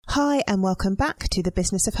Hi and welcome back to the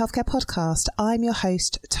Business of Healthcare podcast. I'm your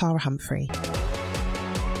host, Tara Humphrey.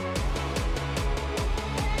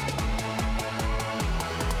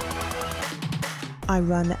 I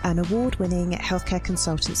run an award-winning healthcare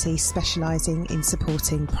consultancy specialising in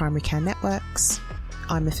supporting primary care networks.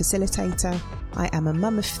 I'm a facilitator. I am a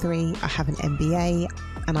mum of 3. I have an MBA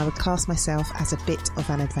and I would class myself as a bit of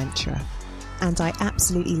an adventurer. And I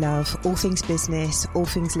absolutely love all things business, all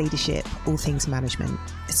things leadership, all things management.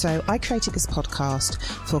 So I created this podcast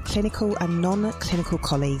for clinical and non-clinical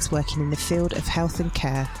colleagues working in the field of health and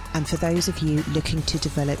care, and for those of you looking to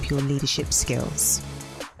develop your leadership skills.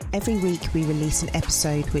 Every week we release an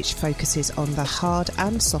episode which focuses on the hard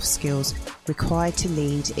and soft skills required to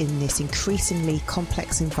lead in this increasingly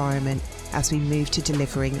complex environment as we move to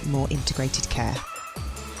delivering more integrated care.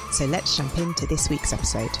 So let's jump into this week's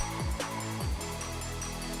episode.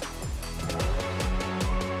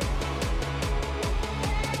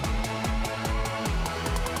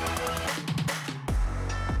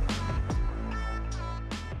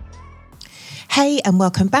 Hey and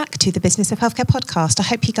welcome back to the Business of Healthcare podcast. I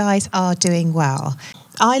hope you guys are doing well.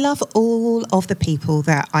 I love all of the people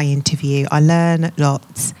that I interview. I learn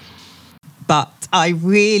lots, but I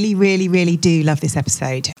really do love this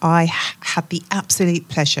episode. I had the absolute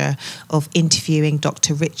pleasure of interviewing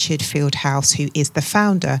Dr. Richard Fieldhouse, who is the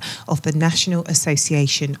founder of the National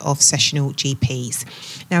Association of Sessional GPs.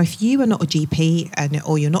 Now, if you are not a GP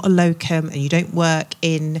or you're not a locum and you don't work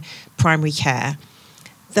in primary care,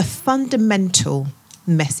 the fundamental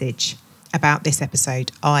message about this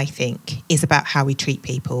episode, I think, is about how we treat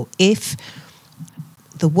people. If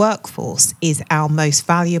the workforce is our most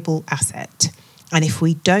valuable asset, and if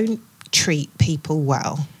we don't treat people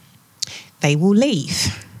well, they will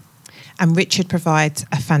leave. And Richard provides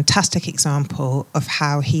a fantastic example of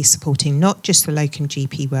how he's supporting not just the locum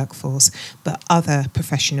GP workforce, but other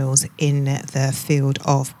professionals in the field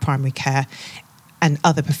of primary care and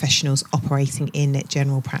other professionals operating in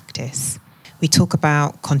general practice. We talk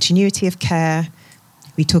about continuity of care.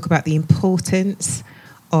 We talk about the importance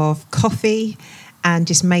of coffee and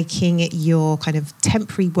just making your kind of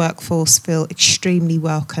temporary workforce feel extremely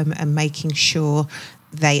welcome and making sure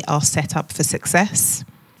they are set up for success.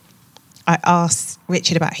 I asked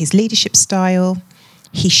Richard about his leadership style.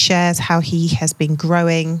 He shares how he has been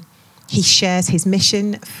growing. He shares his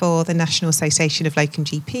mission for the National Association of Locum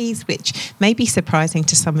GPs, which may be surprising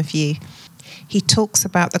to some of you. He talks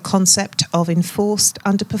about the concept of enforced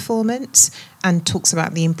underperformance and talks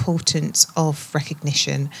about the importance of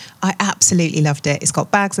recognition. I absolutely loved it. It's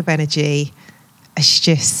got bags of energy. It's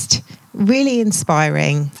just really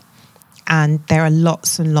inspiring. And there are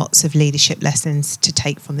lots and lots of leadership lessons to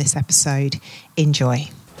take from this episode. Enjoy.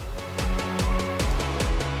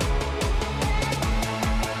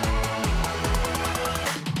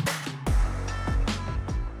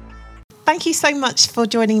 Thank you so much for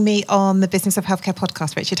joining me on the Business of Healthcare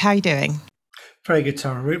podcast, Richard. How are you doing? Very good,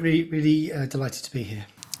 Tara. Really delighted to be here.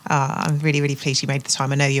 I'm really pleased you made the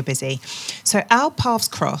time. I know you're busy. So our paths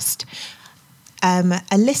crossed. A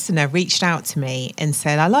listener reached out to me and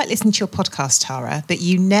said, I like listening to your podcast, Tara, but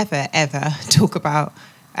you never, ever talk about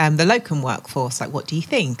the locum workforce. Like, what do you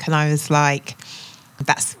think? And I was like,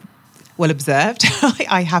 that's well observed.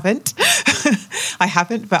 I haven't. I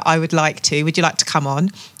haven't, but I would like to. Would you like to come on?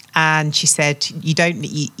 And she said, you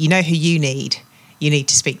know who you need. You need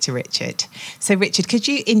to speak to Richard. So Richard, could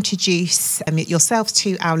you introduce yourself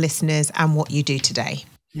to our listeners and what you do today?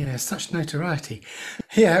 Yeah, such notoriety.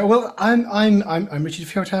 Yeah, well, I'm Richard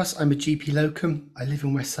Fieldhouse. I'm a GP locum. I live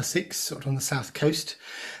in West Sussex, sort of on the south coast,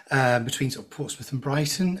 between sort of Portsmouth and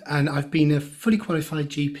Brighton. And I've been a fully qualified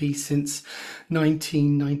GP since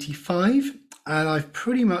 1995. And I've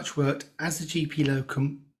pretty much worked as a GP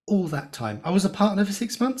locum all that time. I was a partner for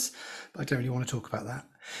 6 months, but I don't really want to talk about that.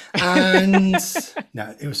 And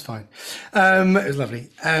no, it was fine. It was lovely.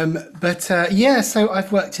 So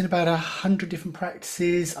I've worked in about 100 different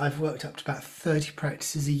practices. I've worked up to about 30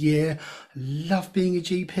 practices a year. I love being a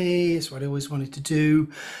GP. It's what I always wanted to do.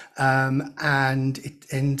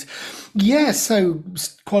 So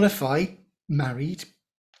qualified, married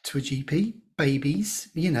to a GP, babies,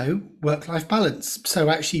 work-life balance. So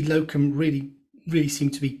actually locum really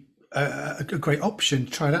seemed to be a great option.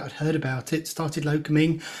 Tried out, I'd heard about it, started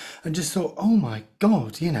locuming, and just thought, oh my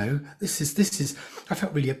God, this is. I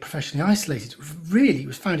felt really professionally isolated.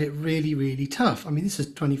 Found it really tough. I mean, this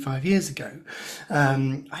was 25 years ago.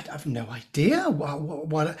 I have no idea.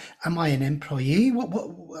 What am I an employee?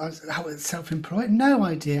 How it's self-employed? No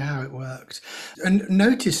idea how it worked, and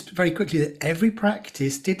noticed very quickly that every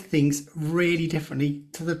practice did things really differently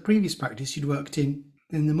to the previous practice you'd worked in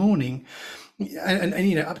the morning.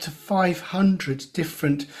 and up to 500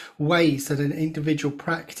 different ways that an individual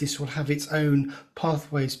practice will have its own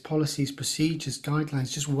pathways, policies, procedures,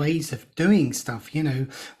 guidelines, just ways of doing stuff.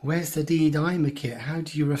 Where's the D-dimer kit? How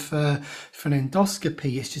do you refer for an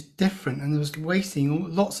endoscopy? It's just different, and there was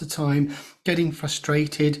wasting lots of time, getting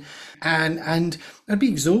frustrated, and I'd be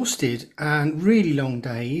exhausted, and really long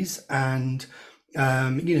days, and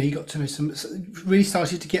you got to know really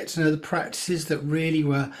started to get to know the practices that really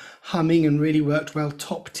were humming and really worked well.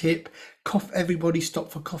 Top tip: everybody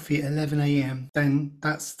stop for coffee at 11 a.m. Then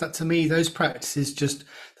that to me, those practices just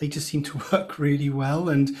seem to work really well,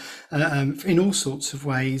 and in all sorts of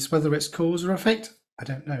ways. Whether it's cause or effect, I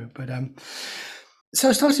don't know, but so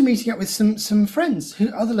I started meeting up with some friends,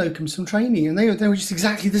 other locums from training, and they were just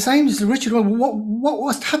exactly the same. Just Richard, well,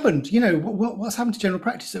 what's happened? What's happened to general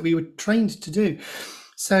practice that we were trained to do?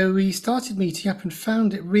 So we started meeting up and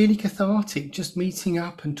found it really cathartic, just meeting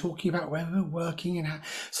up and talking about where we were working and how.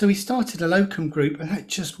 So we started a locum group, and that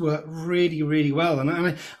just worked really, really well. And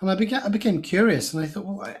I became curious, and I thought,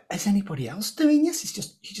 well, is anybody else doing this? It's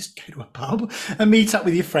just you just go to a pub and meet up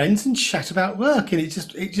with your friends and chat about work, and it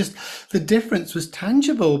just the difference was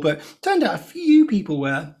tangible. But turned out a few people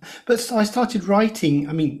were. But so I started writing.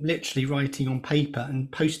 I mean, literally writing on paper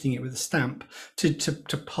and posting it with a stamp to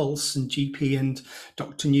Pulse and GP and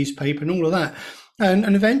Doctor newspaper and all of that,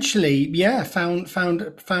 and eventually found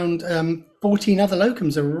 14 other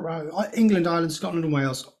locums around England, Ireland, Scotland and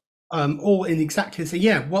Wales, all in exactly the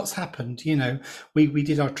same. What's happened? We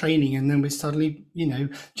did our training, and then we suddenly,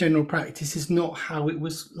 general practice is not how it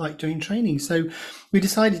was like doing training. So we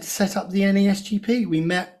decided to set up the NASGP. We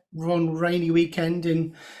met one rainy weekend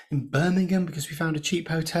in Birmingham because we found a cheap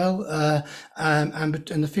hotel, and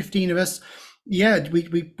the 15 of us.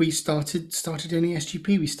 We started NESGP.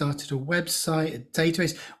 We started a website, a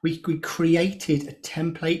database. We created a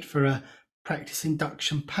template for a practice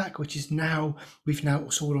induction pack, which is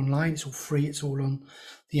it's all online. It's all free. It's all on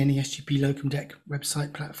the NESGP Locum Deck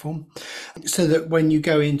website platform, so that when you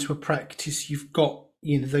go into a practice, you've got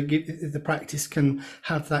the practice can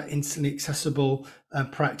have that instantly accessible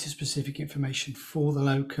practice specific information for the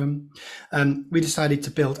locum. We decided to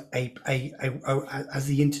build as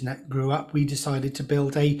the internet grew up, we decided to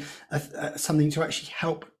build something to actually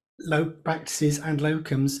help practices and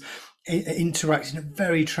locums interact in a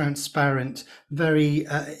very transparent,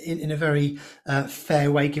 in a very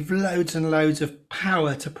fair way, give loads and loads of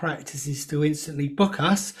power to practices to instantly book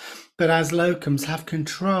us, but as locums have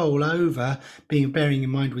control over bearing in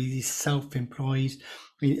mind with these self-employed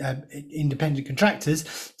independent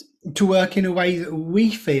contractors, to work in a way that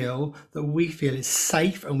we feel is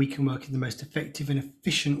safe, and we can work in the most effective and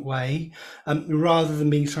efficient way, rather than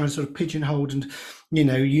being trying to sort of pigeonholed and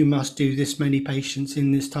you must do this many patients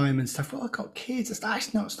in this time and stuff. Well, I've got kids.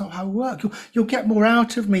 That's not how I work. You'll get more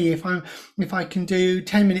out of me if I can do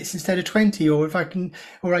 10 minutes instead of 20, or I can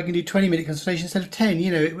do 20-minute consultation instead of 10.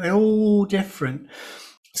 We're all different.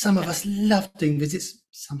 Some of us love doing visits,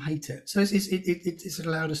 some hate it. So it's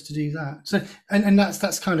allowed us to do that. So and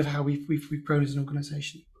that's kind of how we've grown as an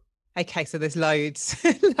organisation. Okay, so there's loads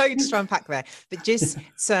to unpack there. But just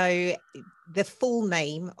so the full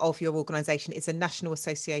name of your organisation is the National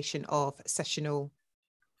Association of Sessional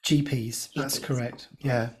GPs. That's correct.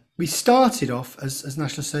 Yeah. We started off as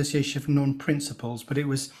National Association of Non-Principals, but we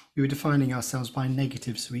were defining ourselves by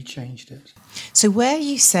negatives, so we changed it. So where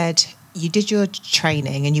you said you did your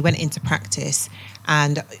training and you went into practice,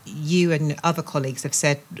 and you and other colleagues have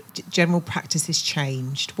said general practice has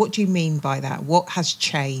changed. What do you mean by that? What has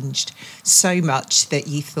changed so much that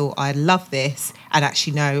you thought, I love this, and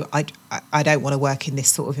actually no, I don't want to work in this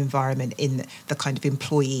sort of environment in the kind of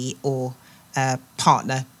employee or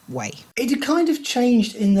partner way? It kind of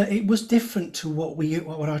changed in that it was different to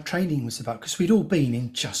what our training was about, because we'd all been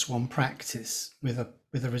in just one practice with a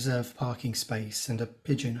reserved parking space and a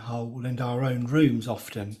pigeonhole and our own rooms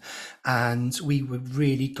often, and we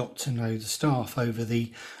really got to know the staff over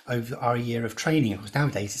our year of training. Of course,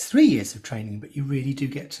 nowadays it's 3 years of training, but you really do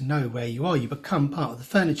get to know where you are. You become part of the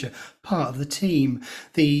furniture, part of the team.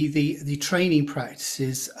 The training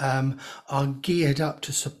practices are geared up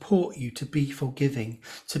to support you, to be forgiving,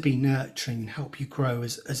 to be nurturing, and help you grow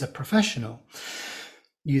as a professional.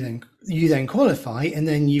 You then qualify, and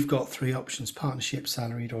then you've got 3 options: partnership,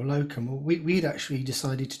 salaried, or locum. Well, we'd actually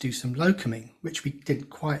decided to do some locuming, which we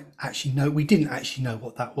didn't quite actually know. We didn't actually know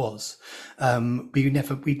what that was.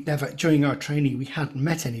 We'd never during our training, we hadn't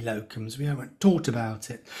met any locums. We haven't taught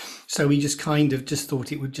about it, so we just kind of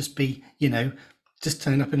thought it would just be just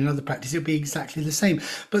turn up in another practice, it'll be exactly the same.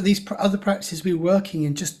 But these other practices we were working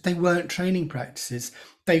in, just they weren't training practices.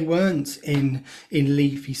 They weren't in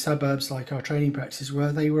leafy suburbs like our training practices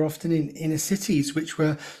were. They were often in inner cities, which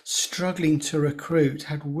were struggling to recruit,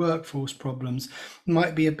 had workforce problems,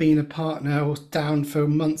 might be being a partner or down for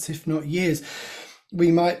months, if not years. We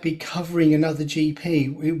might be covering another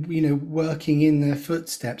GP, working in their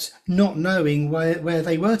footsteps, not knowing where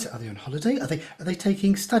they were. Are they on holiday? Are they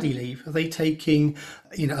taking study leave? Are they taking,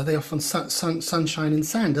 are they off on sunshine and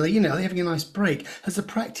sand? Are they having a nice break? Has the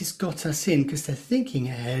practice got us in because they're thinking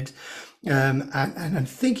ahead? And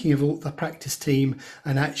thinking of all the practice team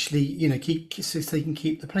and actually, so they can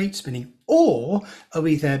keep the plate spinning? Or are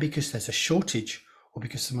we there because there's a shortage, or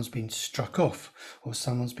because someone's been struck off, or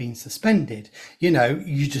someone's been suspended?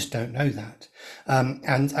 You just don't know that.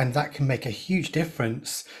 And that can make a huge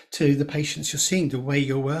difference to the patients you're seeing, the way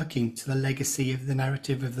you're working, to the legacy of the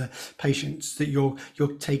narrative of the patients that you're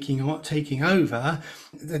taking over.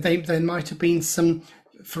 There might have been some,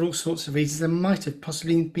 for all sorts of reasons, there might have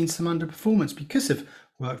possibly been some underperformance because of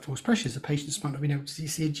workforce pressures. The patients might not have been able to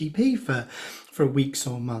see a GP for weeks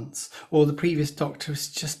or months, or the previous doctor was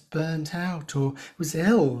just burnt out or was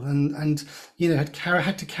ill and had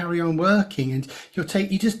to carry on working, and you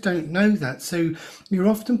just don't know that. So you're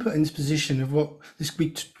often put in this position of what this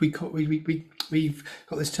we've got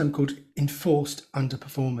this term called enforced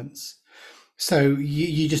underperformance. So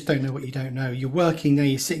you just don't know what you don't know. You're working there,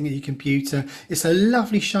 you're sitting at your computer. It's a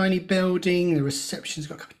lovely shiny building. The reception's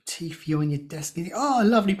got a cup of tea for you on your desk. You think, oh,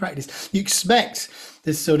 lovely practice. You expect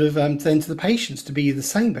this sort of then to the patients to be the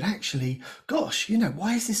same, but actually, gosh,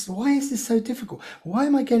 why is this so difficult? Why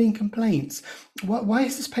am I getting complaints? Why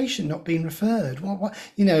is this patient not being referred?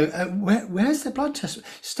 Where's the blood test?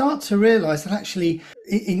 Start to realise that actually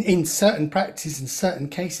in certain practices, in certain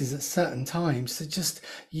cases, at certain times, that just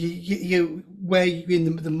where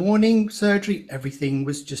in the morning surgery, everything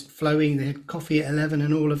was just flowing. They had coffee at 11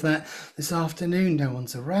 and all of that. This afternoon, no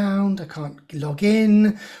one's around. I can't log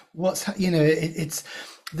in. It's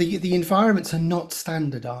the environments are not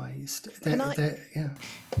standardized.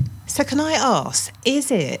 So can I ask, is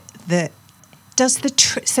it that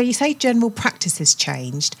so you say general practice has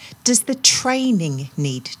changed, does the training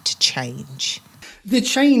need to change? The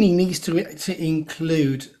training needs to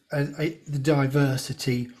include the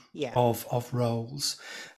diversity of roles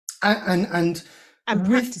and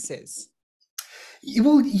practices.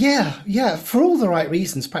 Well, yeah. For all the right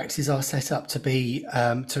reasons, practices are set up to be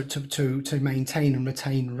to maintain and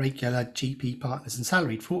retain regular GP partners and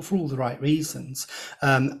salaried for all the right reasons.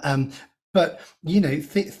 But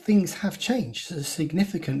things have changed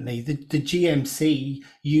significantly. The GMC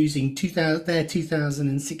using their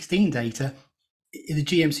 2016 data. The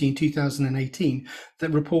GMC in 2018 that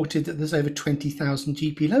reported that there's over 20,000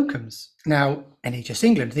 GP locums. Now, NHS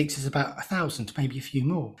England thinks it's about 1,000, maybe a few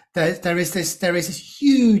more. There is this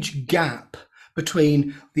huge gap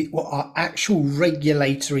between what our actual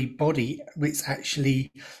regulatory body, which is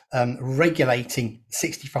actually regulating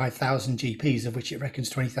 65,000 GPs, of which it reckons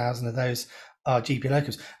 20,000 of those are GP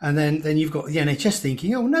locums, and then you've got the NHS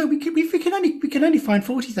thinking, oh no, we can only find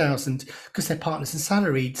 40,000 because they're partners and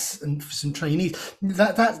salarieds and some trainees.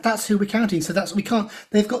 That's who we're counting. So we can't.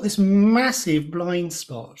 They've got this massive blind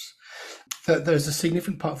spot that there's a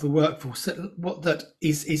significant part of the workforce that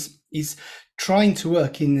is trying to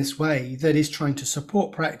work in this way, that is trying to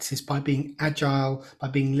support practice by being agile, by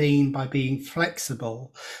being lean, by being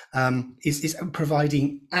flexible, is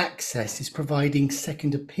providing access, is providing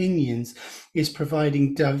second opinions, is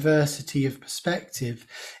providing diversity of perspective,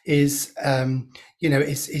 is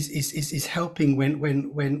helping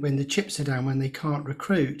when the chips are down, when they can't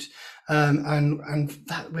recruit, and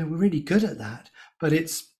that we're really good at that. But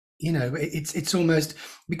it's almost,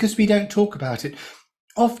 because we don't talk about it.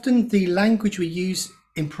 Often the language we use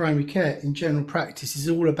in primary care, in general practice, is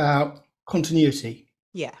all about continuity.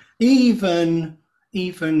 Yeah. Even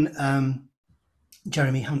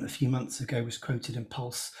Jeremy Hunt a few months ago was quoted in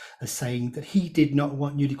Pulse as saying that he did not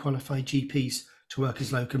want newly qualified GPs to work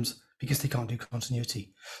as locums because they can't do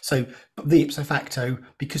continuity. So the ipso facto,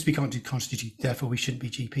 because we can't do continuity, therefore we shouldn't be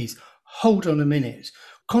GPs. Hold on a minute.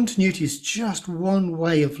 Continuity is just one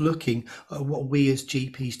way of looking at what we as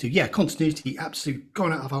GPs do. Yeah, continuity, absolutely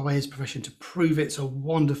gone out of our way as a profession to prove it's a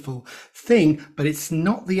wonderful thing, but it's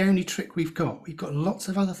not the only trick we've got. We've got lots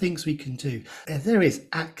of other things we can do. There is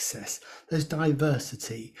access, there's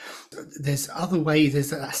diversity, there's other ways,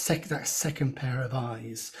 there's that second pair of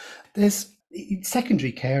eyes. There's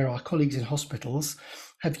secondary care. Our colleagues in hospitals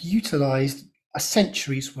have utilised a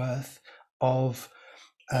century's worth of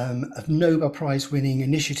of Nobel Prize winning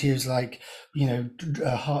initiatives like,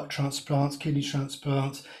 heart transplants, kidney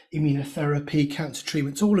transplants, immunotherapy, cancer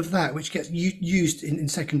treatments, all of that, which gets used in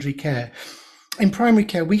secondary care. In primary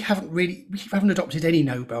care, we haven't adopted any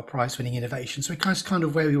Nobel Prize winning innovation. So we're kind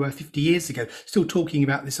of where we were 50 years ago, still talking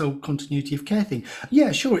about this old continuity of care thing.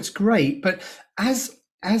 Yeah, sure, it's great. But as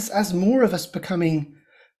more of us becoming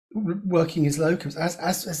working as locums,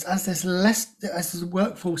 as there's less, as the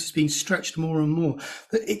workforce is being stretched more and more,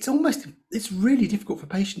 it's really difficult for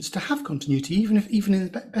patients to have continuity, even in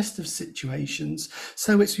the best of situations.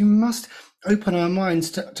 So we must open our minds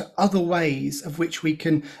to other ways of which we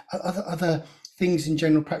can, other things in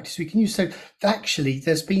general practice we can use. So actually,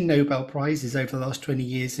 there's been Nobel Prizes over the last 20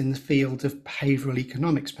 years in the field of behavioral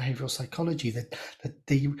economics, behavioral psychology, the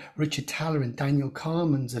Richard Thaler and Daniel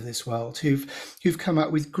Kahnemans of this world, who've come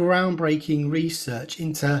up with groundbreaking research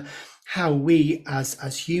into how we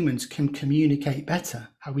as humans can communicate better,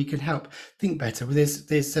 how we can help think better. We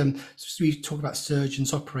talk about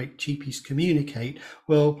surgeons operate, GPs communicate.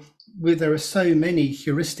 Well, there are so many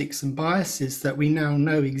heuristics and biases that we now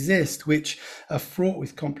know exist, which are fraught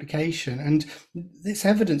with complication. And this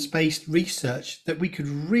evidence-based research that we could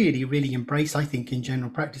really, really embrace, I think, in general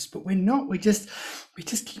practice, but we're not. We just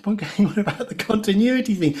keep on going on about the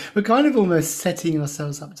continuity thing. We're kind of almost setting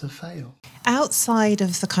ourselves up to fail. Outside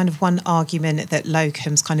of the kind of one argument that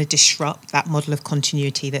locums kind of disrupt that model of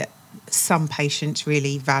continuity that some patients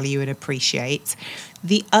really value and appreciate,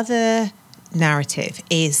 the other narrative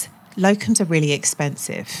is locums are really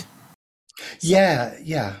expensive. Yeah.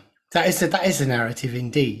 That is a narrative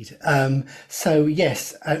indeed. So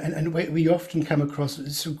yes, and we often come across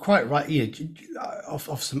some quite right,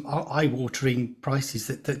 of some eye-watering prices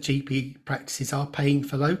that GP practices are paying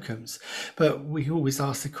for locums. But we always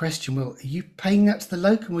ask the question: well, are you paying that to the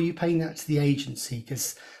locum, or are you paying that to the agency?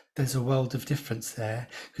 Because there's a world of difference there.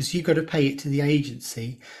 Because you've got to pay it to the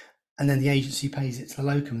agency, and then the agency pays it to the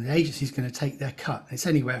locum. The agency is going to take their cut. It's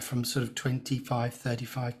anywhere from sort of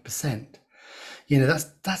 25-35%.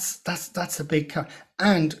 That's a big cut.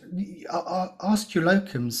 And ask your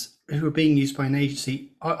locums who are being used by an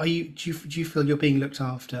agency, do you feel you're being looked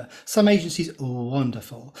after? Some agencies are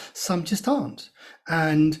wonderful, some just aren't.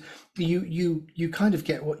 And you kind of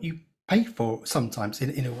get what you pay for sometimes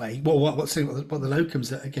in a way. What the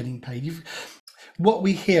locums are getting paid. What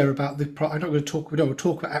we hear about we don't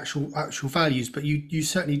talk about actual values, but you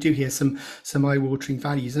certainly do hear some eye-watering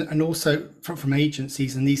values, and also from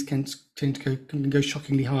agencies, and these can go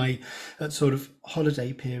shockingly high at sort of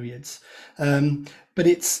holiday periods. But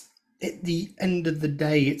at the end of the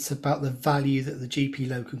day, it's about the value that the GP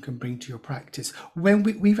locum can bring to your practice. When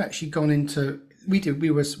we've actually gone into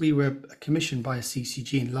we were commissioned by a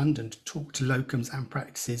CCG in London to talk to locums and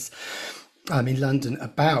practices in London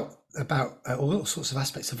about all sorts of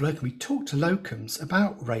aspects of locum. We talked to locums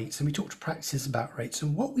about rates, and we talked to practices about rates.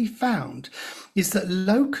 And what we found is that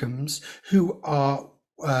locums who are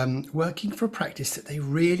working for a practice that they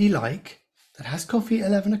really like, that has coffee at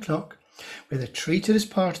 11 o'clock, where they're treated as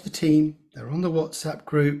part of the team, they're on the WhatsApp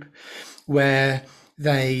group, where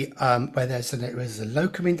there's a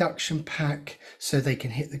locum induction pack so they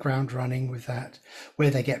can hit the ground running with that, where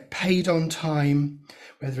they get paid on time,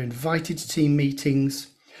 where they're invited to team meetings,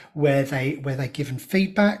 where they're given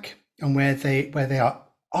feedback, and where they are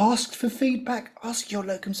asked for feedback. Ask your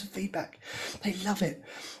locums for feedback. They love it.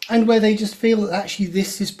 And where they just feel that actually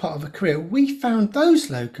this is part of a career. We found those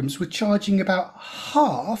locums were charging about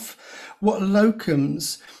half what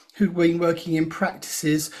locums who'd been working in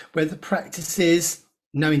practices where the practice is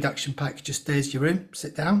no induction pack, just there's your room,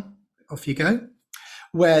 sit down, off you go,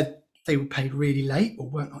 where they were paid really late or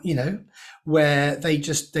weren't, where they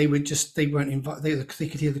weren't invited. They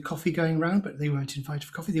could hear the coffee going around, but they weren't invited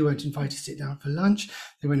for coffee. They weren't invited to sit down for lunch.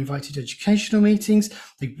 They weren't invited to educational meetings.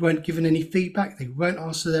 They weren't given any feedback. They weren't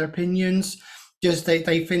asked for their opinions. Just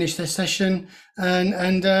they finished their session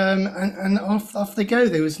and off they go.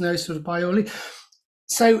 There was no sort of buy or leave.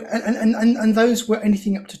 So and those were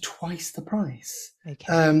anything up to twice the price.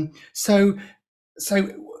 Okay. So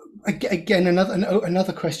again,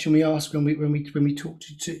 another question we ask when we talk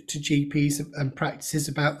to GPs and practices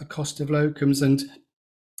about the cost of locums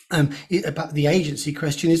and about the agency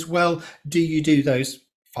question is, well, do you do those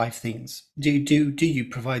 5 things? Do you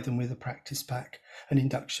provide them with a practice pack, an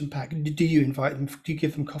induction pack? Do you invite them? Do you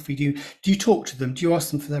give them coffee? Do you talk to them? Do you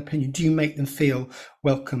ask them for their opinion? Do you make them feel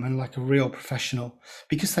welcome and like a real professional?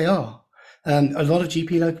 Because they are. A lot of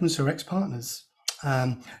GP locums are ex-partners.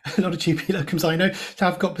 A lot of GP locums I know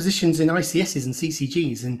have got positions in ICSs and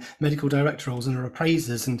CCGs and medical director roles and are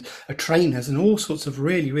appraisers and are trainers and all sorts of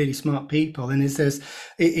really, really smart people. And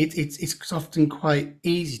it's often quite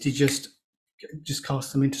easy to just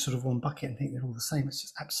cast them into sort of one bucket and think they're all the same. It's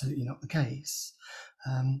just absolutely not the case.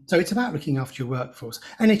 So it's about looking after your workforce.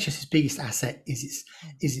 NHS's biggest asset is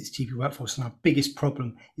its GP workforce, and our biggest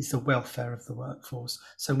problem is the welfare of the workforce.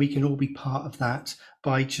 So we can all be part of that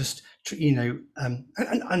by just, and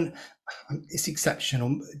it's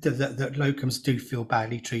exceptional that locums do feel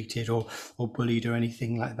badly treated or bullied or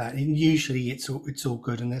anything like that. And usually it's all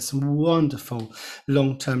good, and there's some wonderful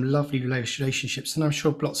long-term lovely relationships, and I'm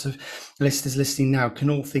sure lots of listeners listening now can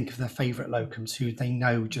all think of their favourite locums who they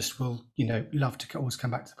know just will love to always come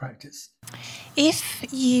back to the practice.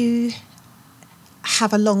 If you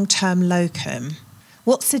have a long-term locum,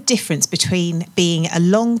 what's the difference between being a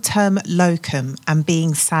long-term locum and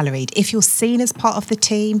being salaried? If you're seen as part of the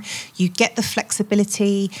team, you get the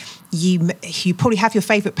flexibility, you probably have your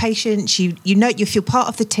favourite patients, you feel part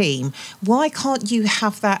of the team. Why can't you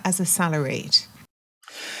have that as a salaried?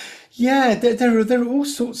 Yeah, there are all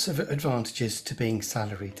sorts of advantages to being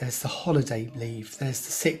salaried. There's the holiday leave, there's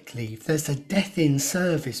the sick leave, there's the death in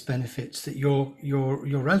service benefits that your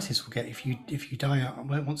relatives will get if you die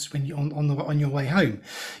when you're on your way home.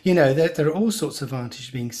 There are all sorts of advantages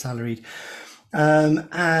to being salaried,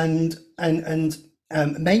 and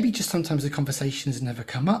maybe just sometimes the conversations never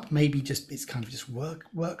come up. Maybe it's kind of just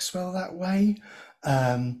works well that way.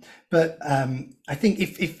 But I think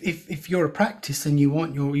if you're a practice and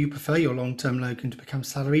you prefer your long-term locum to become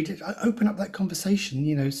salaried, open up that conversation.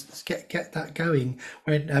 Get that going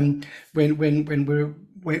when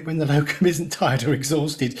the locum isn't tired or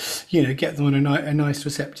exhausted. Get them on a nice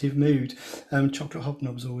receptive mood. Chocolate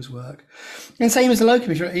hobnobs always work. And same as the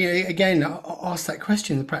locum. If you're again, ask that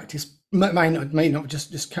question. The practice may not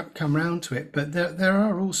just come round to it, but there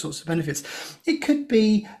are all sorts of benefits. It could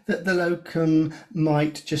be that the locum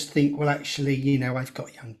might just think, well, actually, I've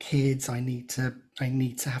got young kids. I need to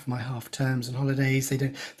have my half terms and holidays. They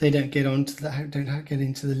don't get into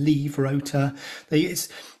the leave rota.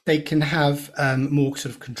 They can have more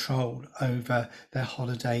sort of control over their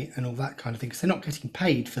holiday and all that kind of thing, because they're not getting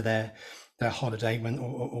paid for their holiday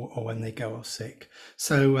when they go off sick.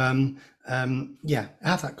 So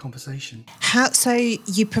have that conversation. So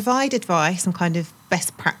you provide advice and kind of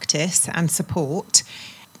best practice and support.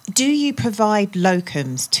 Do you provide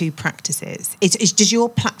locums to practices? Does your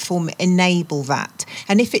platform enable that?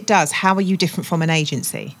 And if it does, how are you different from an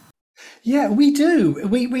agency? Yeah, we do.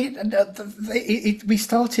 We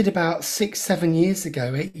started about 8 years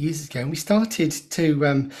ago, and we started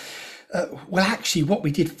to. Actually, what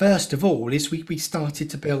we did first of all is we started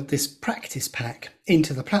to build this practice pack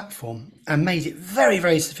into the platform and made it very,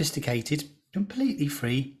 very sophisticated, completely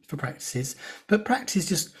free for practices. But practices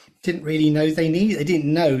just didn't really know they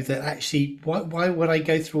didn't know that actually, why would I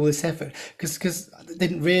go through all this effort? Because they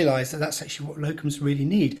didn't realise that that's actually what locums really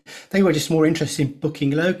need. They were just more interested in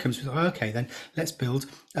booking locums. We thought, okay, then let's build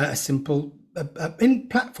a simple in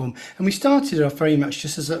platform. And we started off very much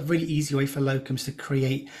just as a really easy way for locums to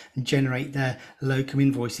create and generate their locum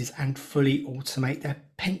invoices and fully automate their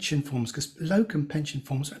pension forms, because locum pension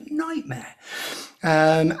forms are a nightmare.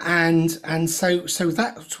 And so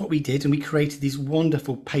that's what we did, and we created these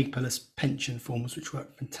wonderful paperless pension forms which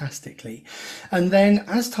work fantastically. And then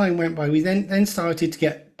as time went by, we then started to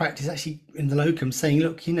get practice actually in the locum saying,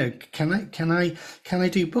 look, can I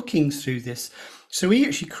do bookings through this? So we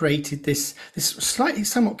actually created this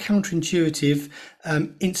somewhat counterintuitive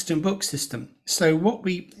instant book system. So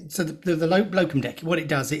the locum deck, what it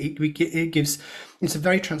does, it gives, it's a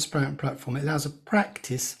very transparent platform. It allows a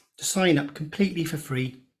practice to sign up completely for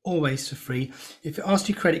free, always for free. If it asks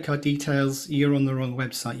you credit card details, you're on the wrong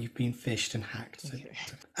website. You've been phished and hacked. Okay.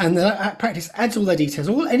 And the practice adds all their details,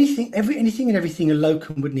 anything and everything a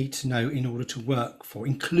locum would need to know in order to work for,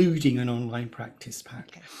 including an online practice pack.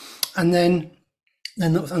 Okay. And then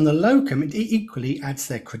on the locum, it equally adds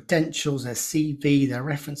their credentials, their CV, their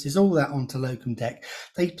references, all that onto locum deck.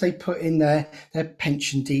 They put in their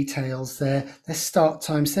pension details, their start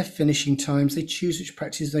times, their finishing times. They choose which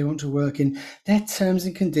practices they want to work in, their terms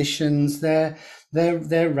and conditions, their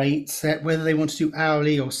rates, whether they want to do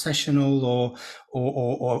hourly or sessional or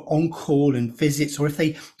on call and visits, or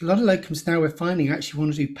a lot of locums now we're finding actually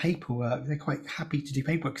want to do paperwork. They're quite happy to do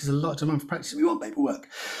paperwork because there's a lot of demand for practice. We want paperwork.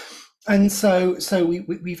 And so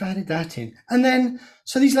we've added that in. And then,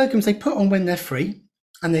 so these locums, they put on when they're free,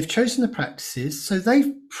 and they've chosen the practices. So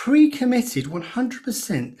they've pre-committed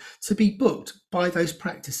 100% to be booked by those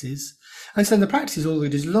practices. And so the practices, all they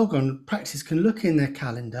do is log on. Practice can look in their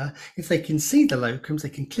calendar. If they can see the locums, they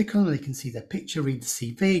can click on them, they can see their picture, read the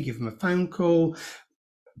CV, give them a phone call,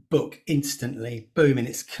 book instantly, boom, and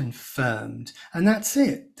it's confirmed, and that's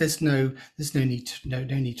it. There's no need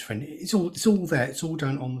for any. It's all there. It's all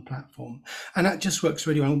done on the platform, and that just works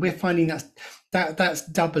really well. And we're finding that's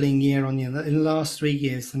doubling year on year. In the last 3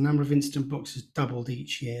 years, the number of instant books has doubled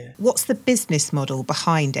each year. What's the business model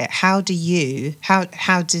behind it? How do you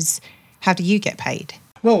get paid?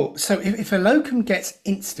 Well, so if a locum gets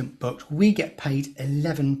instant booked, we get paid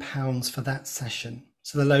 £11 for that session.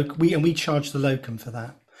 So we charge the locum for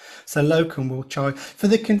that. So locum will charge for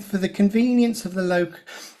the convenience of the locum.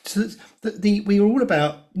 So we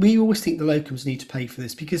always think the locums need to pay for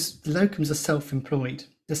this because the locums are self-employed.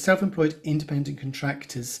 They're self-employed independent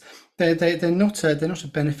contractors. They're not a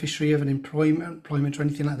beneficiary of an employment or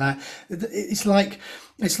anything like that. It's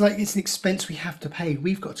an expense we have to pay.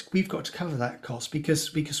 We've got to cover that cost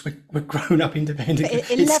because we're grown up independent.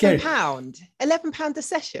 £11 a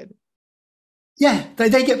session. Yeah, they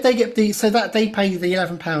get they pay the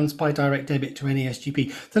 £11 by direct debit to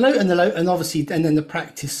NESGP. And obviously, and then the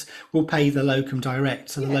practice will pay the locum direct.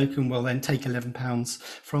 So the locum will then take £11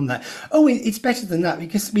 from that. Oh, it's better than that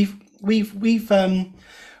because we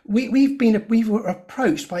were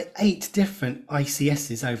approached by 8 different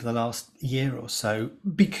ICSs over the last year or so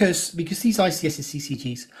because these ICSs,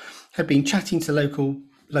 CCGs, have been chatting to local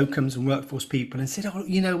locums and workforce people and said,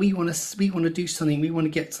 we want to do something, we want to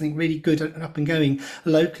get something really good and up and going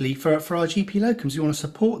locally for our GP locums, we want to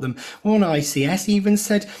support them. One ICS even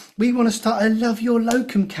said, we want to start a Love Your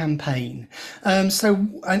Locum campaign. So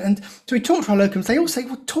we talk to our locums, they all say,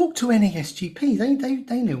 well, talk to NASGP,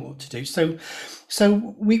 they know what to do. So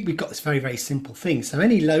we've got this very, very simple thing. So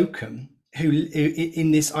any locum who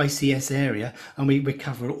in this ICS area, and we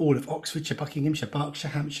cover all of Oxfordshire, Buckinghamshire, Berkshire,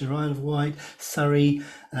 Hampshire, Isle of Wight, Surrey,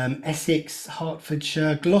 Essex,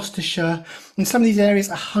 Hertfordshire, Gloucestershire, in some of these areas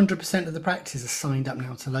 100% of the practices are signed up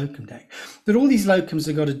now to Locum Deck. But all these locums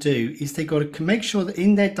have got to do is they've got to make sure that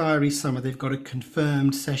in their diary somewhere they've got a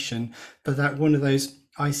confirmed session for that one of those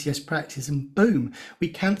ICS practice, and boom, we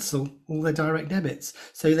cancel all their direct debits.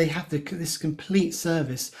 So they have this complete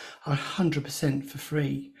service 100% for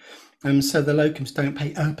free. So the locums don't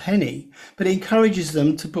pay a penny, but it encourages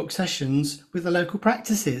them to book sessions with the local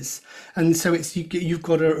practices. And so you've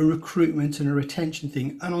got a recruitment and a retention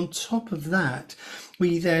thing. And on top of that,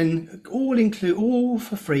 we then all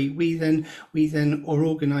for free. We then are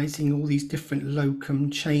organising all these different locum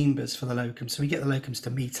chambers for the locums. So we get the locums to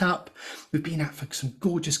meet up. We've been out for some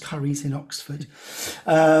gorgeous curries in Oxford,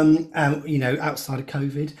 outside of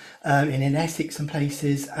COVID, in Essex and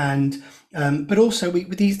places, and but also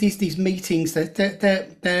with these meetings, they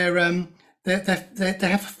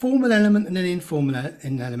have a formal element and an informal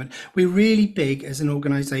element. We're really big as an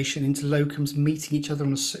organisation into locums meeting each other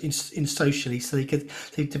in socially, so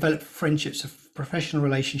they develop friendships, professional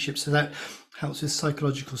relationships, so that helps with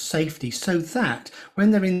psychological safety, so that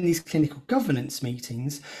when they're in these clinical governance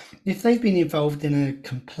meetings, if they've been involved in a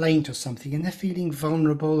complaint or something and they're feeling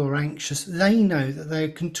vulnerable or anxious, they know that they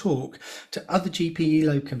can talk to other GP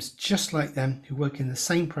locums just like them who work in the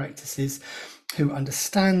same practices, who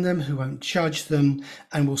understand them, who won't judge them,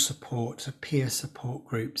 and will support, so peer support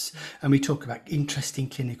groups. And we talk about interesting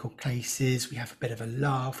clinical cases, we have a bit of a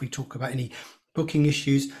laugh, we talk about any booking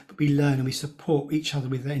issues, but we learn and we support each other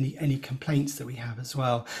with any complaints that we have as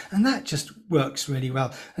well. And that just works really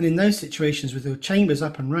well. And in those situations with the chambers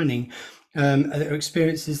up and running, there are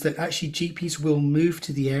experiences that actually GPs will move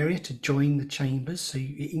to the area to join the chambers, so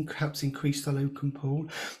it helps increase the locum pool,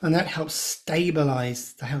 and that helps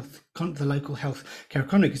stabilise the local health care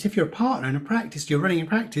economy. Because if you're a partner in a practice, you're running a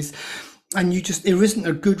practice, and there isn't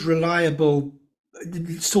a good, reliable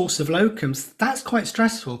source of locums, that's quite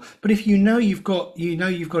stressful. But if you've got a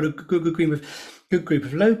good group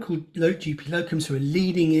of local GP locums who are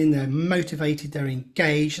leading in, they're motivated, they're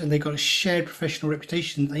engaged, and they've got a shared professional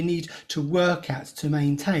reputation they need to work at to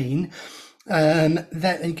maintain,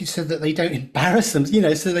 that so that they don't embarrass them,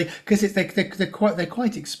 so they're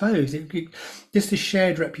quite exposed. Just a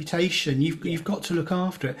shared reputation, you've got to look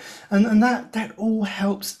after it, and that all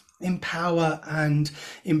helps empower and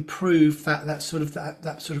improve that sort of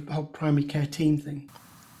whole primary care team thing.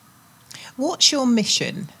 What's your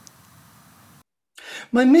mission?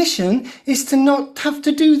 My mission is to not have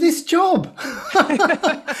to do this job.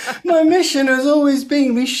 My mission has always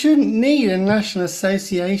been we shouldn't need a national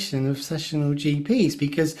association of sessional GPs,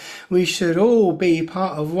 because we should all be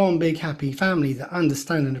part of one big happy family that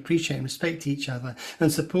understand and appreciate and respect each other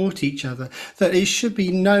and support each other. That it should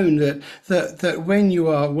be known that when you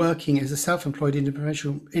are working as a self-employed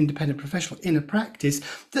independent professional in a practice,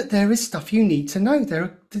 that there is stuff you need to know.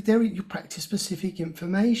 There you practice specific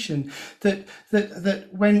information, that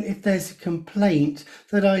when, if there's a complaint,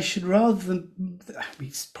 that I should, rather than,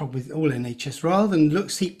 it's probably with all NHS, rather than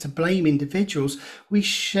seek to blame individuals, we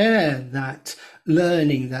share that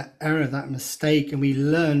learning, that error, that mistake, and we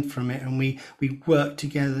learn from it, and we work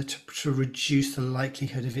together to reduce the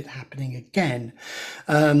likelihood of it happening again.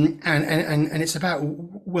 And it's about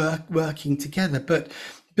working together. But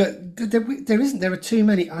there are too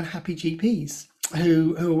many unhappy GPs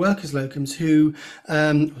who work as locums, who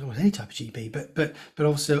well, any type of GP, but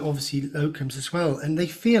also obviously locums as well, and they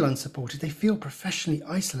feel unsupported. They feel professionally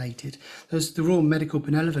isolated. The Royal Medical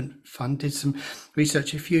Benevolent Fund did some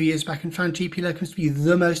research a few years back and found GP locums to be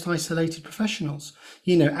the most isolated professionals,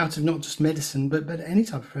 out of not just medicine but any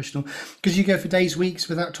type of professional, because you go for days, weeks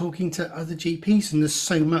without talking to other GPs, and there's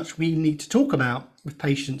so much we need to talk about with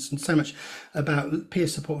patients, and so much about peer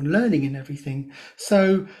support and learning and everything.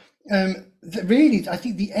 So really, I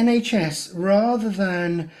think the NHS, rather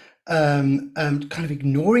than kind of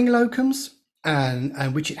ignoring locums,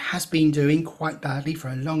 and which it has been doing quite badly for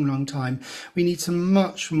a long time, we need to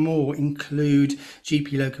much more include GP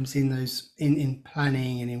locums in those in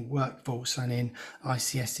planning and in workforce and in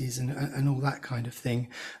ICSs and all that kind of thing,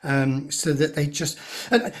 so that they just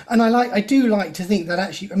and I do like to think that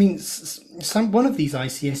actually, I mean, one of these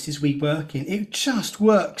ICSs we work in, it just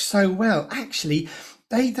works so well. Actually,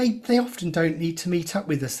 they often don't need to meet up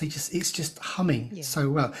with us. It's just humming so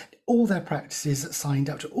well. All their practices that signed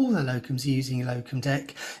up to all their locums using Locum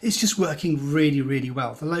Deck, it's just working really, really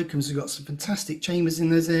well. The locums have got some fantastic chambers in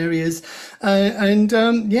those areas,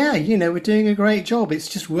 we're doing a great job. It's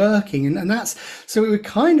just working, and that's, so we're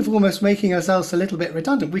kind of almost making ourselves a little bit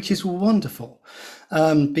redundant, which is wonderful,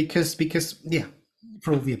 because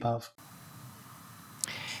for all the above.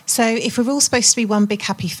 So if we're all supposed to be one big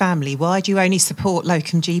happy family, why do you only support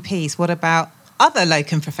locum GPs? What about other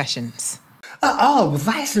locum professions? Well,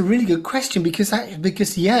 that's a really good question, because I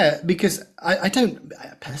don't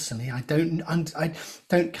personally, I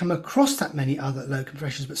don't come across that many other locum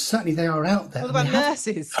professions, but certainly they are out there. What about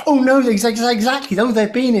nurses? Oh no, exactly. Oh,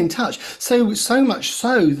 they've been in touch. So much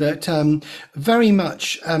so that very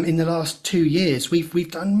much in the last 2 years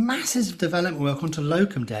we've done massive development work onto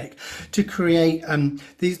Locum Deck to create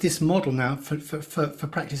this model now for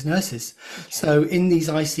practice nurses. Okay. So in these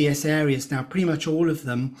ICS areas now, pretty much all of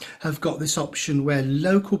them have got this option where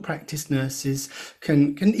local practice nurses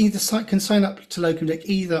can sign up to Locum Deck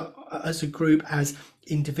either as a group, as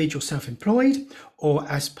individual self-employed, or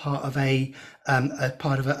as part of an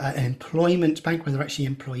employment bank where they're actually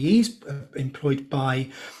employees employed by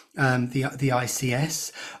the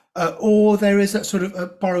ICS. Or there is a sort of a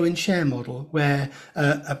borrow and share model where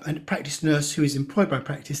a practice nurse who is employed by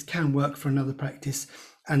practice can work for another practice,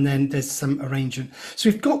 and then there's some arrangement. So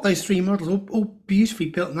we've got those three models all beautifully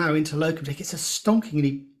built now into Locum Deck. It's a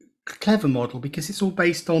stonkingly clever model because it's all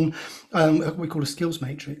based on what we call a skills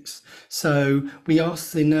matrix. So we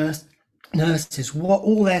ask the nurses what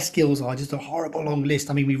all their skills are, just a horrible long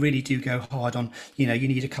list. I mean, we really do go hard on, you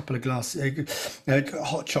need a couple of glasses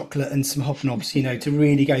hot chocolate and some hobnobs, to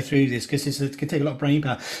really go through this, because it can take a lot of brain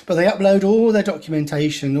power. But they upload all their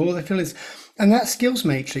documentation, all their fillings, and that skills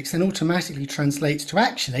matrix then automatically translates to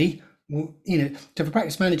actually, if a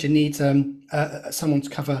practice manager needs someone to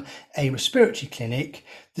cover a respiratory clinic,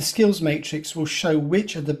 the skills matrix will show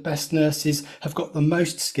which of the best nurses have got the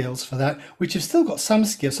most skills for that, which have still got some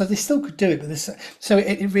skills, so they still could do it. But so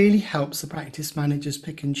it really helps the practice managers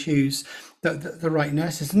pick and choose the right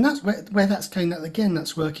nurses, and that's where that's going. That again,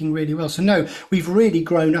 that's working really well. So no, we've really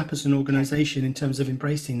grown up as an organisation in terms of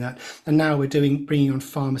embracing that, and now we're bringing on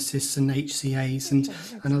pharmacists and HCAs and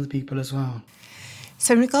other people as well.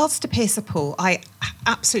 So in regards to peer support, I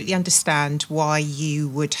absolutely understand why you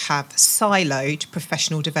would have siloed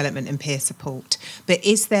professional development and peer support. But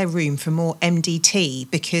is there room for more MDT?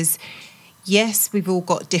 Because yes, we've all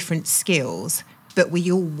got different skills, but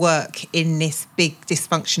we all work in this big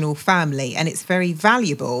dysfunctional family, and it's very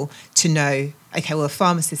valuable to know, okay, well, a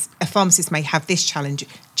pharmacist may have this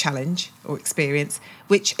challenge or experience,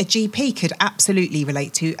 which a GP could absolutely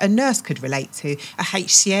relate to, a nurse could relate to, a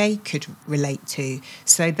HCA could relate to.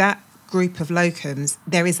 So that group of locums,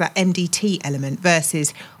 there is that MDT element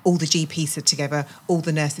versus all the GPs are together, all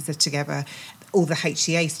the nurses are together, all the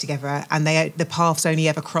HCAs together, and the paths only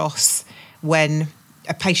ever cross when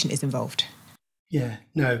a patient is involved. Yeah,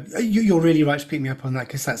 no, you're really right to pick me up on that,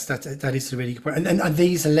 because that is a really good point. And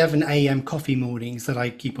these 11 a.m. coffee mornings that I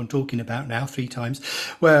keep on talking about now 3 times,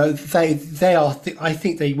 where they are, I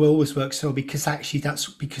think they will always work so, because actually that's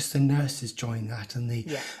because the nurses join that, and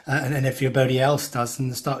and everybody else does,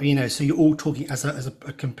 and so you're all talking as a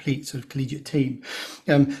complete sort of collegiate team.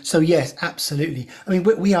 So yes, absolutely. I mean,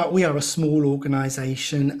 we are a small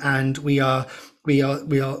organisation, and we are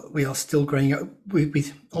still growing up.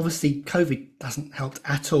 With obviously COVID hasn't helped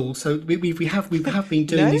at all. So we have been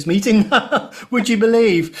doing these meetings. Would you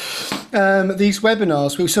believe these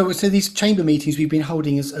webinars? So these chamber meetings we've been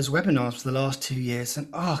holding as webinars for the last 2 years,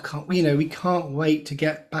 and we can't wait to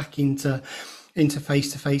get back into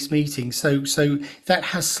face-to-face meetings. So that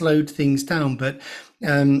has slowed things down, but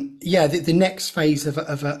the next phase of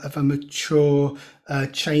a mature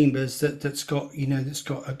chambers that's got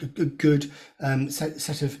a good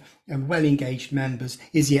set of well-engaged members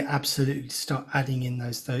is absolutely to start adding in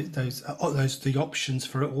those the options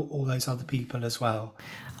for all those other people as well.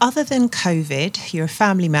 Other than COVID, you're a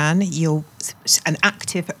family man, you're an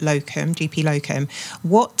active locum, GP locum.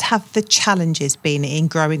 What have the challenges been in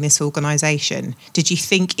growing this organisation? Did you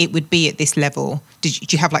think it would be at this level?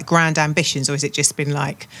 Did you have like grand ambitions, or has it just been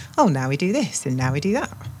like, oh, now we do this and now we do that?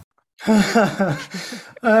 Well,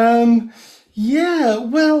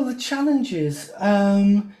 the challenges,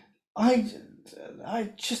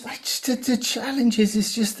 the challenges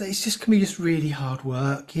is it's just can be just really hard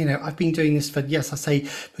work. I've been doing this for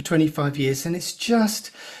 25 years, and it's just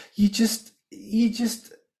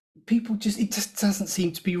people it just doesn't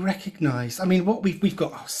seem to be recognised. I mean, what we've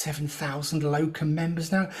got 7,000 locum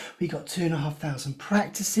members now. We've got 2,500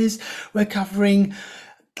 practices. We're covering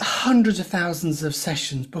hundreds of thousands of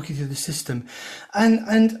sessions booking through the system,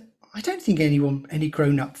 and I don't think any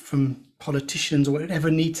grown up from politicians or whatever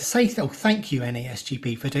need to say, oh, thank you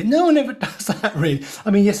NASGP for doing. No one ever does that, really.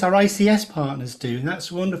 I mean, yes, our ICS partners do, and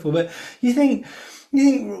that's wonderful, but you think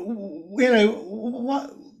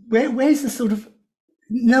what, where's the sort of,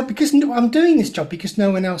 no, because I'm doing this job because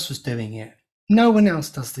no one else was doing it. No one else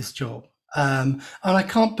does this job. And I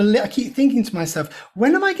can't believe, I keep thinking to myself,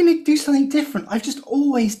 when am I going to do something different? I've just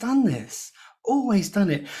always done this, always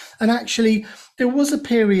done it. And actually there was a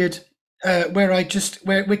period where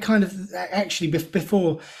we're kind of actually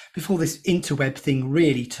before this interweb thing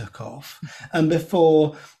really took off, and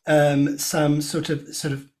before some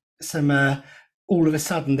all of a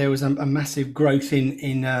sudden there was a massive growth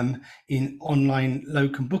in online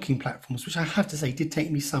locum booking platforms, which I have to say did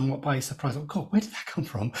take me somewhat by surprise. Oh God, where did that come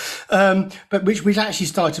from? But which actually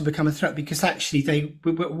started to become a threat, because actually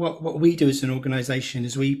what we do as an organisation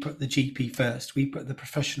is we put the GP first, we put the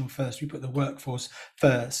professional first, we put the workforce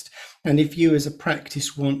first. And if you as a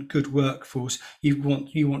practice want good workforce, you want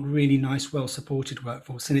really nice, well supported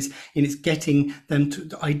workforce, and it's getting them to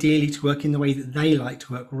ideally to work in the way that they like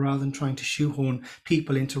to work, rather than trying to shoehorn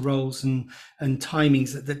people into roles and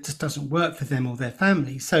timings that just doesn't work for them or their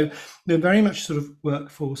family. So they're very much sort of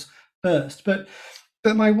workforce first. But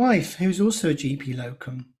my wife, who's also a GP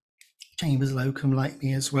locum, Chambers locum like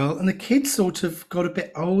me as well, and the kids sort of got a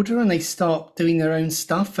bit older and they start doing their own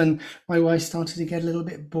stuff, and my wife started to get a little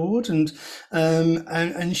bit bored, and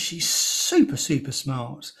she's super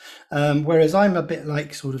smart, whereas I'm a bit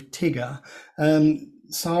like sort of Tigger.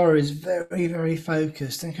 Sarah is very, very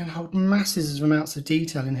focused and can hold masses of amounts of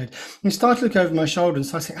detail in her head. And start to look over my shoulder and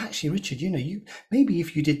start saying, actually, Richard, you maybe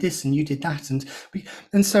if you did this and you did that, and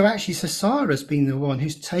so Sarah's been the one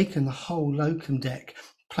who's taken the whole locum deck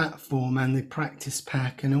platform and the practice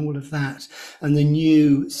pack and all of that, and the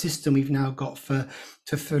new system we've now got for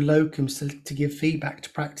locums to give feedback to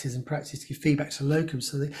practice, and practice to give feedback to locums.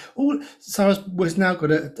 So Sarah was now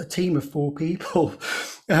got a team of 4 people,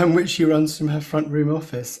 which she runs from her front room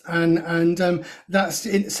office, and that's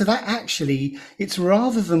it. So that actually, it's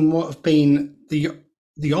rather than what have been the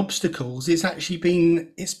obstacles, it's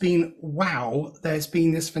been wow, there's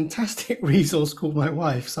been this fantastic resource called my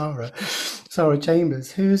wife, Sarah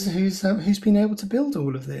Chambers, who's been able to build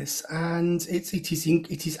all of this, and it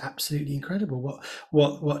is absolutely incredible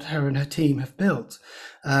what her and her team have built,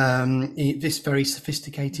 this very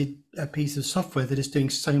sophisticated piece of software that is doing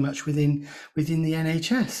so much within the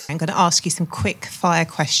NHS. I'm going to ask you some quick fire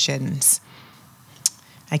questions.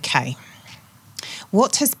 Okay.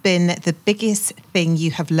 What has been the biggest thing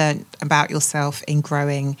you have learnt about yourself in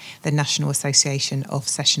growing the National Association of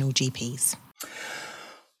Sessional GPs?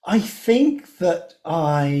 I think that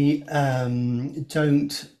I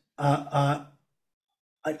don't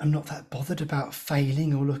I'm not that bothered about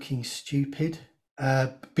failing or looking stupid.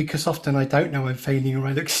 Because often I don't know I'm failing or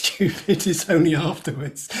I look stupid. It's only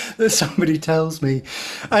afterwards that somebody tells me,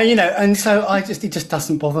 and so it just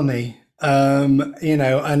doesn't bother me, I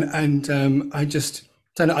just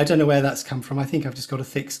I don't know where that's come from. I think I've just got a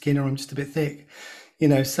thick skin or I'm just a bit thick,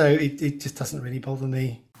 so it just doesn't really bother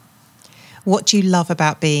me. What do you love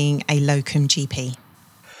about being a locum GP?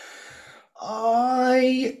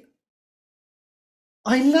 I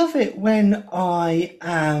love it when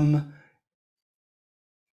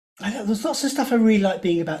there's lots of stuff I really like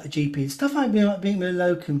being about the GP. Stuff I really like being a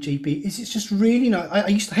locum GP is it's just really nice. I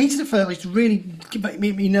used to hate it at first. I used to really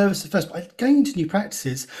make me nervous at first. But going into new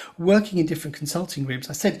practices, working in different consulting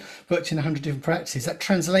rooms. I said worked in 100 different practices. That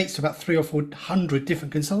translates to about 300 or 400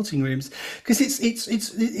 different consulting rooms because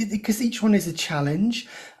because each one is a challenge,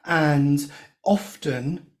 and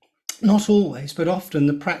often, not always, but often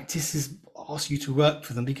the practices ask you to work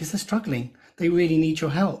for them because they're struggling. They really need your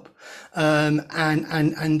help,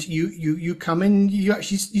 and you come in. You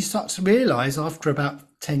start to realise after about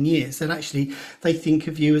 10 years that actually they think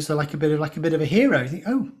of you as like a bit of a hero. You think,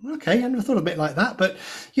 oh, okay, I never thought of it like that, but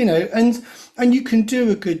and you can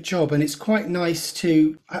do a good job, and it's quite nice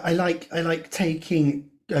to. I like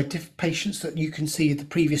taking patients that you can see the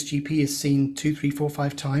previous GP has seen 2, 3, 4,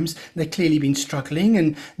 5 times. They've clearly been struggling,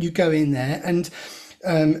 and you go in there and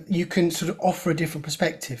you can sort of offer a different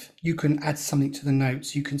perspective. You can add something to the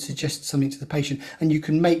notes. You can suggest something to the patient, and you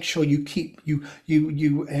can make sure you keep you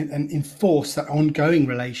enforce that ongoing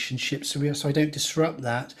relationship. So I don't disrupt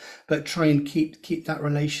that, but try and keep that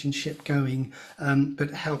relationship going. But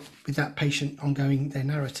help with that patient ongoing their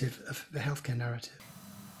narrative of the healthcare narrative.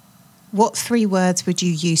 What 3 words would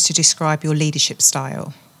you use to describe your leadership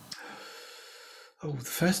style? Oh,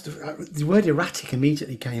 the word erratic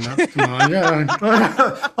immediately came up.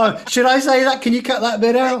 Should I say that? Can you cut that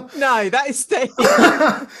bit out? No, that is staying.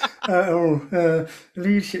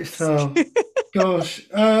 Leadership style. Gosh.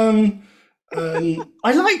 I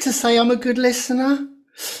like to say I'm a good listener.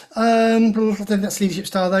 I think that's leadership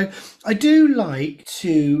style, though. I do like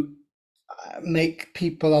to make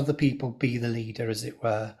other people be the leader, as it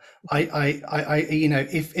were.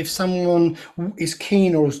 If someone is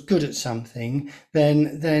keen or is good at something,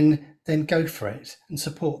 then go for it and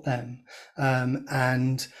support them. So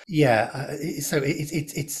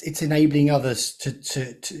it's enabling others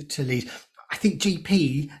to lead. I think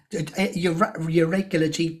GP, your regular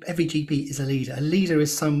GP, every GP is a leader. A leader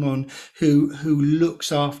is someone who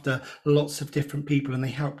looks after lots of different people and they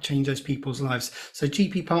help change those people's lives. So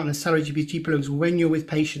GP partners, salary GPs, GP locums, when you're with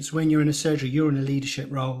patients, when you're in a surgery, you're in a leadership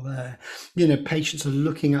role there. Patients are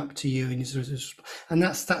looking up to you, and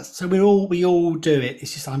that's so we all do it.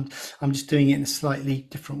 It's just I'm just doing it in a slightly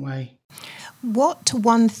different way. What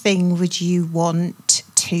one thing would you want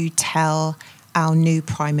to tell our new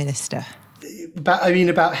Prime Minister? About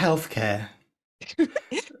healthcare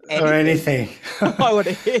or anything. I want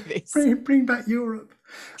to hear this. Bring back Europe.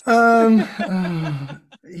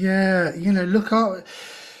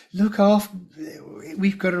 Look after.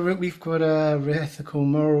 We've got a ethical,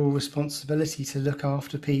 moral responsibility to look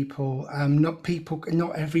after people.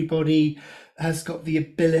 Not everybody has got the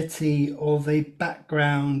ability or the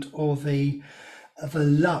background or the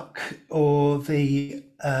luck or the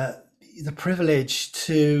privilege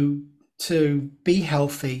to be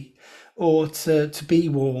healthy or to be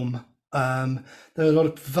warm. There are a lot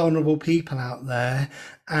of vulnerable people out there,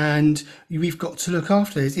 and we've got to look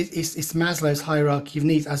after it. It's Maslow's hierarchy of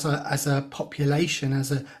needs as a population,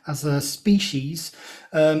 as a species.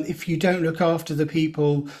 If you don't look after the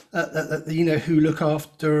people who look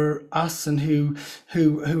after us and who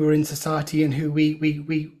are in society and who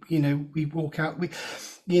we walk out with.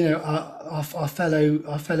 Our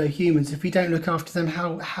fellow humans. If we don't look after them,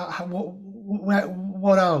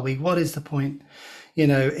 what are we? What is the point?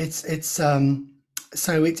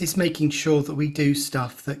 So it's making sure that we do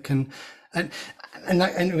stuff that can,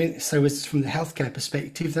 so as from the healthcare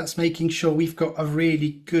perspective, that's making sure we've got a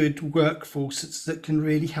really good workforce that can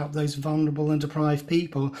really help those vulnerable and deprived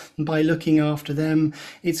people. And by looking after them,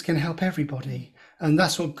 it's going to help everybody. And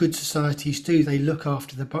that's what good societies do. They look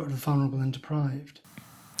after the vulnerable and deprived.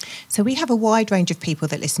 So we have a wide range of people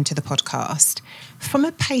that listen to the podcast. From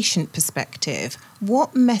a patient perspective,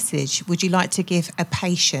 what message would you like to give a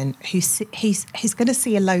patient who's going to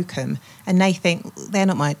see a locum and they think they're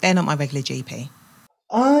not my regular GP?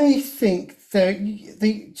 I think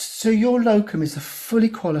So your locum is a fully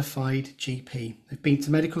qualified GP. They've been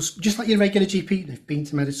to medical school, just like your regular GP. They've been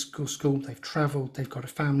to medical school. They've travelled. They've got a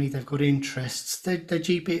family. They've got interests. Their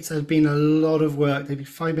GP. It's been a lot of work. They've been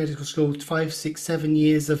 5 medical school, 5, 6, 7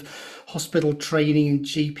 years of hospital training and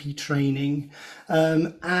GP training,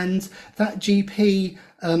 and that GP.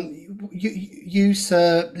 You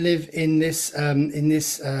sir live in this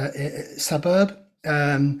suburb.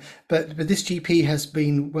 But this GP has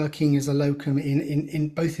been working as a locum in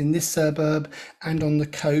both in this suburb and on the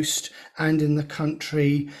coast and in the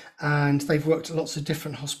country, and they've worked at lots of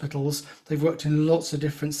different hospitals. They've worked in lots of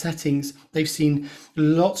different settings. They've seen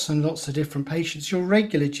lots and lots of different patients. Your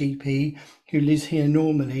regular GP who lives here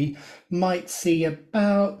normally might see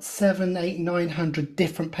about 700, 800, 900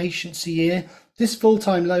 different patients a year. This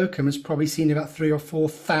full-time locum has probably seen about 3,000 or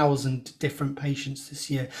 4,000 different patients this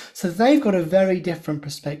year. So they've got a very different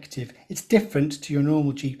perspective. It's different to your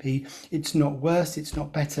normal GP. It's not worse, it's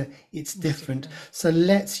not better, it's different. So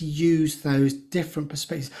let's use those different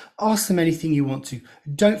perspectives. Ask them anything you want to.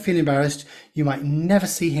 Don't feel embarrassed. You might never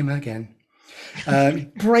see him again.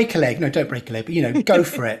 Break a leg. No, don't break a leg, but go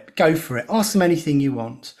for it. Go for it. Ask them anything you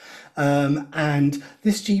want. And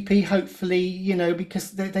this GP, hopefully,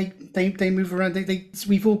 because they move around.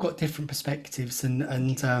 We've all got different perspectives, and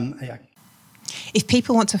yeah. If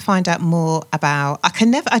people want to find out more about, I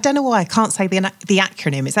don't know why I can't say the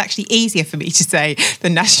acronym. It's actually easier for me to say the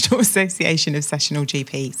National Association of Sessional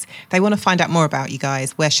GPs. They want to find out more about you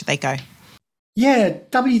guys. Where should they go? Yeah,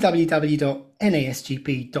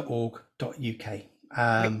 www.nasgp.org.uk.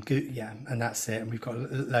 Yeah, and that's it. And we've got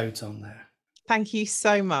loads on there. Thank you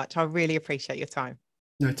so much. I really appreciate your time.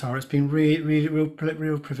 No, Tara, it's been really real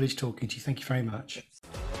privilege talking to you. Thank you very much.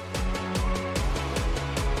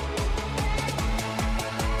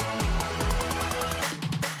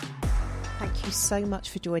 Thank you so much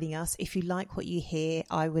for joining us. If you like what you hear,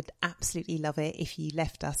 I would absolutely love it if you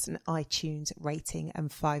left us an iTunes rating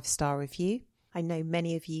and 5-star review. I know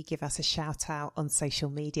many of you give us a shout out on social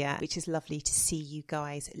media, which is lovely to see you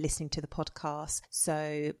guys listening to the podcast.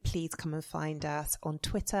 So please come and find us on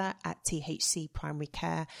Twitter at THC Primary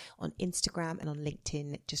Care, on Instagram and on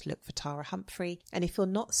LinkedIn. Just look for Tara Humphrey. And if you're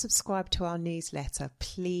not subscribed to our newsletter,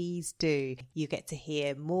 please do. You get to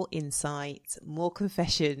hear more insights, more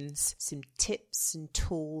confessions, some tips and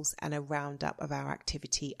tools, and a roundup of our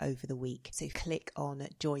activity over the week. So click on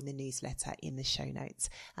join the newsletter in the show notes,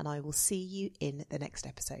 and I will see you in the next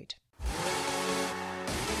episode.